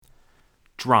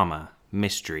drama,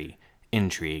 mystery,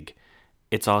 intrigue.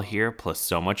 It's all here plus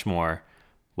so much more.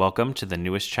 Welcome to the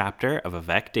newest chapter of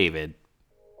Avec David.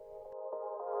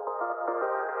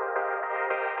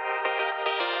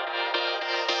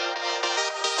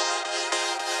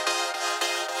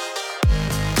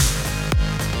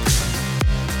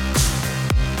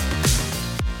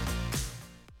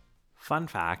 Fun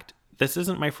fact, this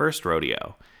isn't my first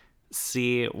rodeo.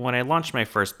 See, when I launched my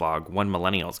first blog, One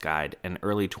Millennial's Guide, in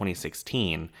early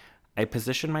 2016, I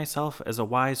positioned myself as a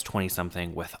wise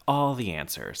 20-something with all the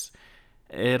answers.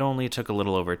 It only took a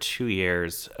little over 2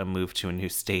 years, a move to a new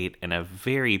state, and a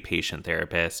very patient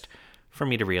therapist for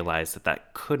me to realize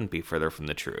that couldn't be further from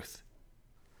the truth.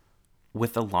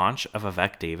 With the launch of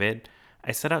Avec David,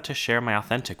 I set out to share my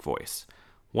authentic voice,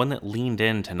 one that leaned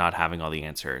into not having all the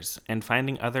answers and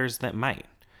finding others that might.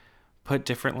 Put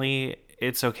differently,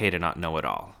 it's okay to not know it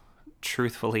all.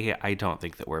 Truthfully, I don't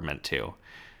think that we're meant to.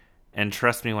 And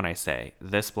trust me when I say,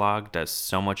 this blog does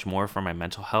so much more for my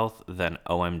mental health than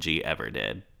OMG ever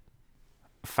did.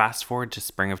 Fast forward to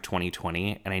spring of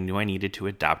 2020, and I knew I needed to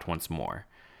adapt once more.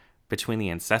 Between the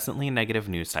incessantly negative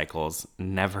news cycles,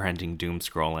 never-ending doom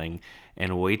scrolling,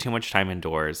 and way too much time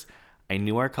indoors, I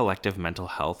knew our collective mental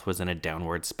health was in a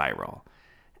downward spiral.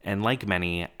 And like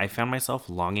many, I found myself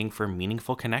longing for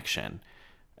meaningful connection,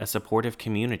 a supportive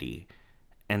community,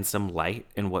 and some light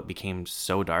in what became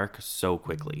so dark so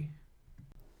quickly.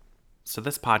 So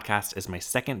this podcast is my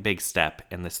second big step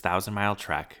in this 1,000-mile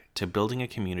trek to building a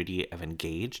community of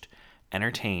engaged,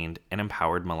 entertained, and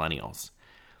empowered millennials.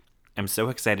 I'm so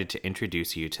excited to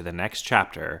introduce you to the next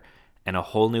chapter and a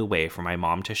whole new way for my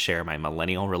mom to share my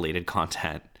millennial-related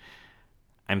content.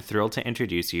 I'm thrilled to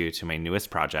introduce you to my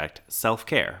newest project,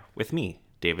 Self-Care, with me,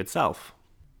 David Self.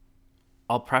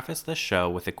 I'll preface this show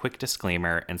with a quick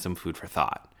disclaimer and some food for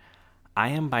thought. I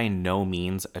am by no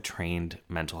means a trained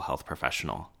mental health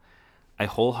professional. I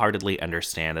wholeheartedly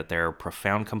understand that there are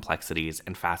profound complexities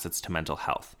and facets to mental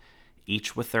health,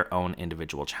 each with their own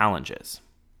individual challenges.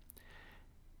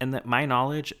 And that my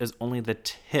knowledge is only the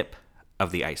tip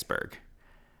of the iceberg.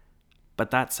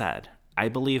 But that said, I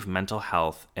believe mental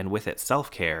health, and with it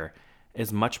self-care,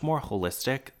 is much more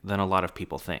holistic than a lot of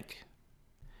people think.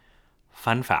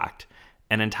 Fun fact,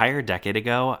 an entire decade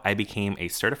ago, I became a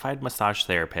certified massage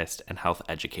therapist and health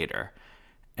educator.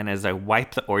 And as I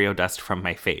wipe the Oreo dust from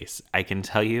my face, I can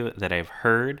tell you that I've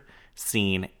heard,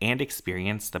 seen, and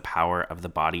experienced the power of the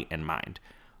body and mind,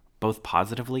 both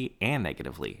positively and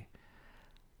negatively.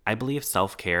 I believe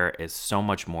self-care is so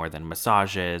much more than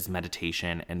massages,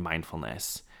 meditation, and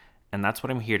mindfulness. And that's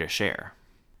what I'm here to share.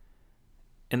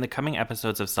 In the coming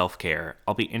episodes of Self-Care,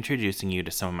 I'll be introducing you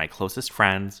to some of my closest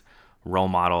friends, role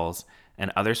models,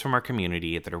 and others from our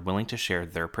community that are willing to share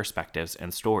their perspectives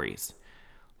and stories.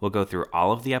 We'll go through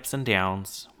all of the ups and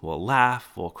downs. We'll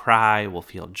laugh, we'll cry, we'll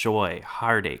feel joy,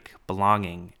 heartache,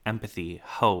 belonging, empathy,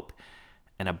 hope,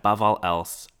 and above all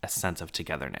else, a sense of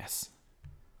togetherness.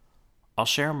 I'll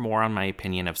share more on my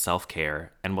opinion of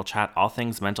self-care, and we'll chat all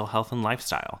things mental health and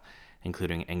lifestyle,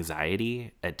 including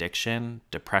anxiety, addiction,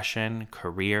 depression,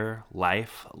 career,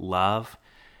 life, love,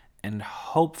 and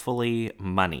hopefully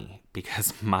money,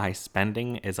 because my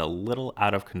spending is a little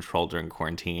out of control during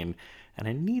quarantine, and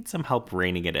I need some help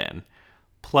reining it in,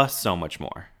 plus so much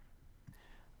more.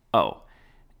 Oh,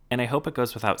 and I hope it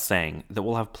goes without saying that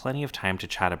we'll have plenty of time to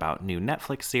chat about new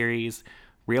Netflix series,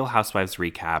 Real Housewives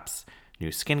recaps, new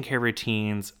skincare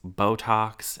routines,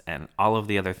 Botox, and all of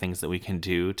the other things that we can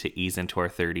do to ease into our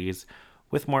 30s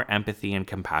with more empathy and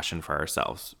compassion for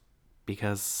ourselves,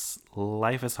 because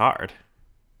life is hard.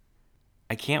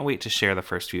 I can't wait to share the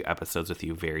first few episodes with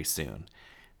you very soon.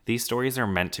 These stories are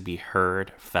meant to be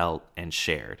heard, felt, and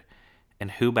shared,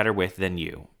 and who better with than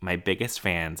you, my biggest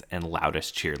fans and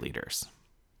loudest cheerleaders.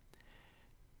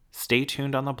 Stay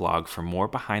tuned on the blog for more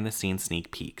behind-the-scenes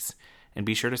sneak peeks, and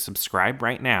be sure to subscribe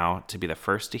right now to be the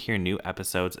first to hear new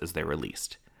episodes as they're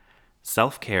released.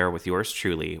 Self-Care with yours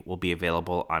truly will be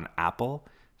available on Apple,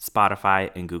 Spotify,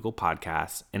 and Google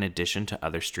Podcasts, in addition to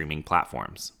other streaming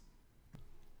platforms.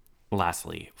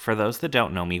 Lastly, for those that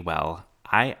don't know me well,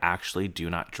 I actually do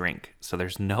not drink, so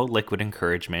there's no liquid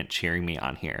encouragement cheering me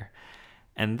on here.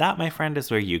 And that, my friend,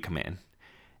 is where you come in.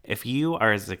 If you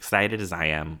are as excited as I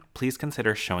am, please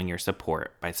consider showing your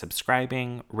support by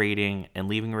subscribing, rating, and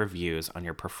leaving reviews on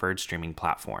your preferred streaming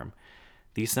platform.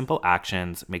 These simple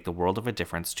actions make the world of a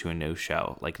difference to a new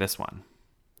show like this one.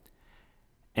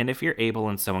 And if you're able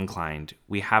and so inclined,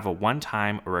 we have a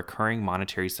one-time or recurring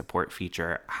monetary support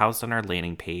feature housed on our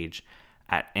landing page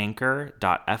at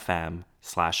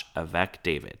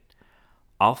anchor.fm/AvecDavid.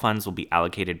 All funds will be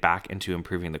allocated back into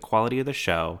improving the quality of the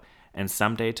show and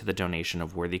someday to the donation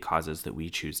of worthy causes that we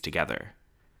choose together.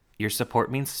 Your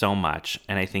support means so much,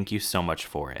 and I thank you so much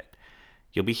for it.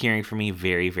 You'll be hearing from me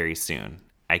very, very soon.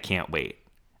 I can't wait.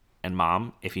 And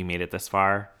Mom, if you made it this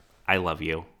far, I love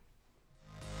you.